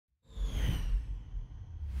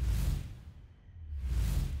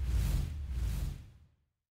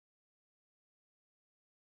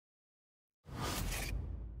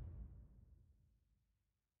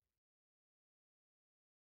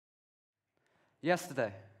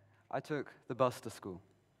Yesterday, I took the bus to school.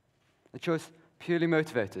 A choice purely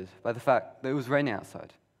motivated by the fact that it was raining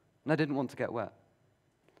outside, and I didn't want to get wet.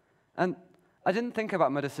 And I didn't think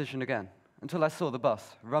about my decision again until I saw the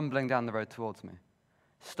bus rumbling down the road towards me,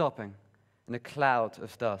 stopping in a cloud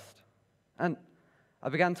of dust. And I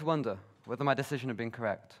began to wonder whether my decision had been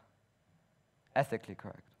correct, ethically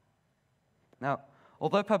correct. Now,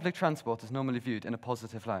 although public transport is normally viewed in a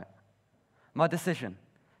positive light, my decision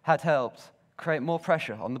had helped create more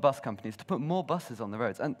pressure on the bus companies to put more buses on the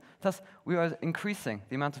roads, and thus we are increasing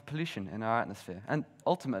the amount of pollution in our atmosphere and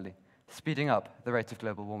ultimately speeding up the rate of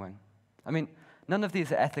global warming. I mean, none of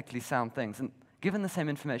these are ethically sound things, and given the same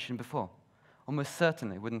information before, almost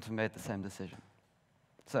certainly wouldn't have made the same decision.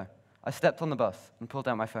 So I stepped on the bus and pulled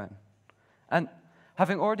out my phone. And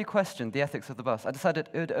having already questioned the ethics of the bus, I decided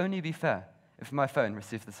it would only be fair if my phone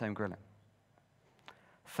received the same grilling.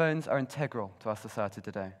 Phones are integral to our society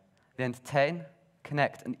today. They entertain,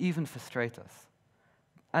 connect, and even frustrate us.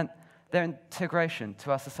 And their integration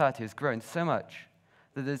to our society has grown so much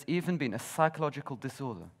that there's even been a psychological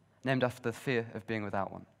disorder named after the fear of being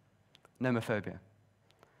without one, nomophobia.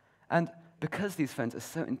 And because these phones are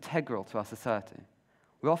so integral to our society,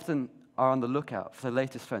 we often are on the lookout for the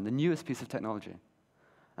latest phone, the newest piece of technology.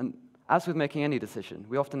 And as with making any decision,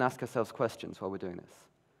 we often ask ourselves questions while we're doing this.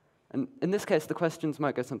 And in this case, the questions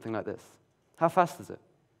might go something like this. How fast is it?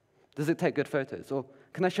 Does it take good photos? Or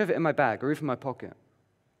can I shove it in my bag or even my pocket?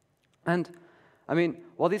 And, I mean,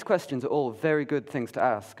 while these questions are all very good things to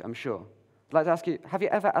ask, I'm sure, I'd like to ask you, have you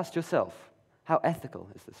ever asked yourself, how ethical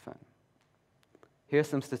is this phone? Here are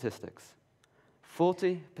some statistics.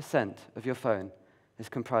 40% of your phone is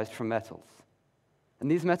comprised from metals. And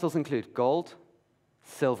these metals include gold,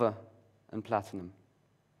 silver, and platinum.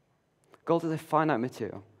 Gold is a finite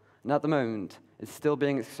material, and at the moment, it's still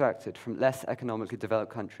being extracted from less economically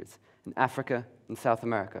developed countries in Africa and South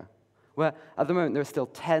America, where at the moment there are still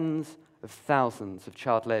tens of thousands of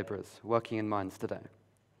child laborers working in mines today.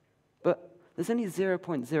 But there's only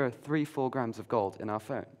 0.034 grams of gold in our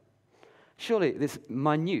phone. Surely this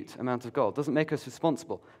minute amount of gold doesn't make us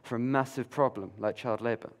responsible for a massive problem like child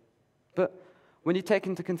labor. But when you take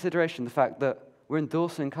into consideration the fact that we're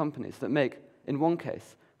endorsing companies that make, in one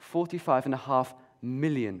case, 45.5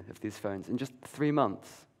 million of these phones in just 3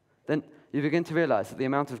 months, then you begin to realize that the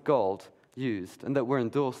amount of gold used and that we're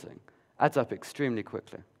endorsing adds up extremely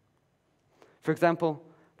quickly. For example,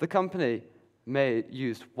 the company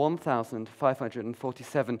used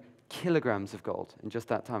 1,547 kilograms of gold in just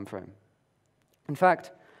that time frame. In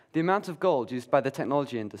fact, the amount of gold used by the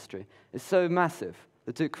technology industry is so massive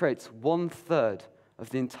that it creates 1/3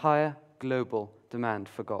 of the entire global demand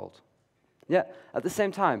for gold. Yet, at the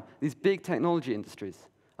same time, these big technology industries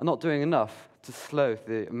are not doing enough to slow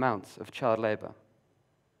the amounts of child labor.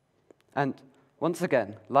 And once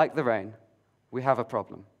again, like the rain, we have a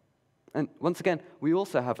problem. And once again, we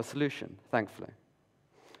also have a solution, thankfully.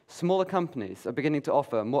 Smaller companies are beginning to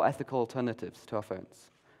offer more ethical alternatives to our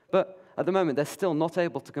phones. But at the moment, they're still not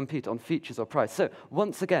able to compete on features or price. So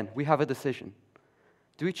once again, we have a decision.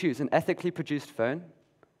 Do we choose an ethically produced phone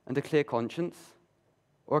and a clear conscience,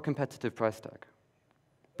 or a competitive price tag?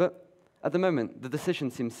 But at the moment, the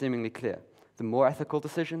decision seems seemingly clear. The more ethical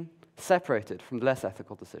decision, separated from the less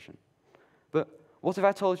ethical decision. But what if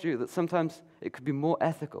I told you that sometimes it could be more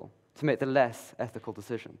ethical to make the less ethical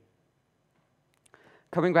decision?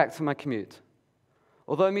 Coming back to my commute,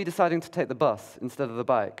 although me deciding to take the bus instead of the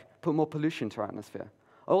bike put more pollution to our atmosphere,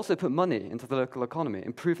 I also put money into the local economy,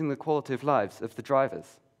 improving the quality of lives of the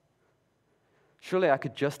drivers. Surely I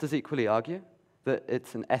could just as equally argue that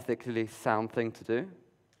it's an ethically sound thing to do?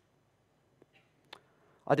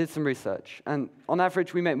 I did some research, and on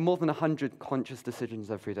average, we make more than 100 conscious decisions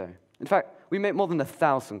every day. In fact, we make more than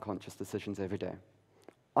 1,000 conscious decisions every day.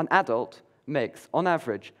 An adult makes, on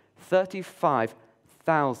average,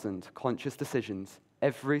 35,000 conscious decisions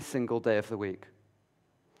every single day of the week.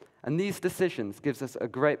 And these decisions gives us a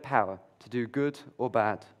great power to do good or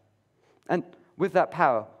bad. And with that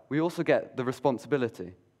power, we also get the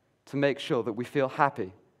responsibility to make sure that we feel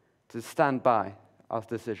happy to stand by our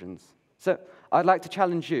decisions. So I'd like to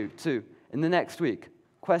challenge you to, in the next week,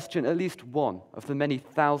 question at least one of the many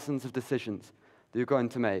thousands of decisions that you're going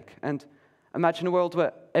to make. And imagine a world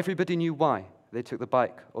where everybody knew why they took the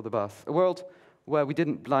bike or the bus. A world where we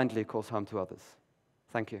didn't blindly cause harm to others.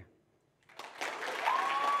 Thank you.